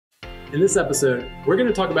In this episode, we're going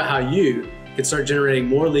to talk about how you can start generating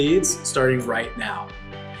more leads starting right now.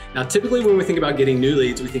 Now, typically when we think about getting new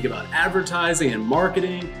leads, we think about advertising and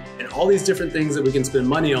marketing and all these different things that we can spend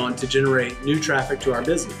money on to generate new traffic to our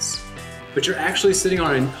business. But you're actually sitting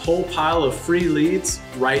on a whole pile of free leads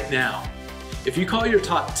right now. If you call your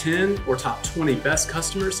top 10 or top 20 best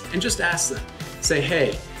customers and just ask them, say,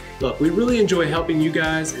 hey, look, we really enjoy helping you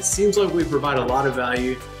guys. It seems like we provide a lot of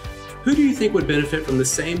value. Who do you think would benefit from the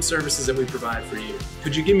same services that we provide for you?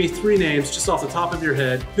 Could you give me 3 names just off the top of your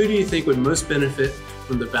head? Who do you think would most benefit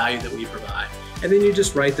from the value that we provide? And then you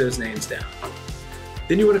just write those names down.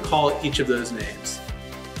 Then you want to call each of those names.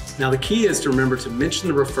 Now the key is to remember to mention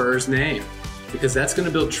the referrer's name, because that's going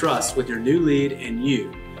to build trust with your new lead and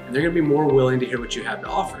you, and they're going to be more willing to hear what you have to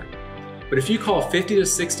offer. But if you call 50 to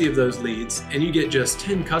 60 of those leads and you get just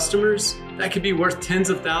 10 customers, that could be worth tens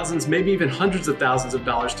of thousands, maybe even hundreds of thousands of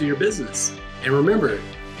dollars to your business. And remember,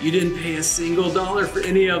 you didn't pay a single dollar for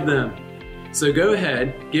any of them. So go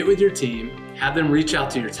ahead, get with your team, have them reach out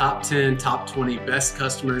to your top 10, top 20 best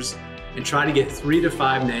customers, and try to get 3 to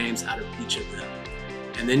 5 names out of each of them.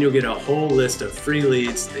 And then you'll get a whole list of free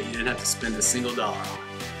leads that you didn't have to spend a single dollar on.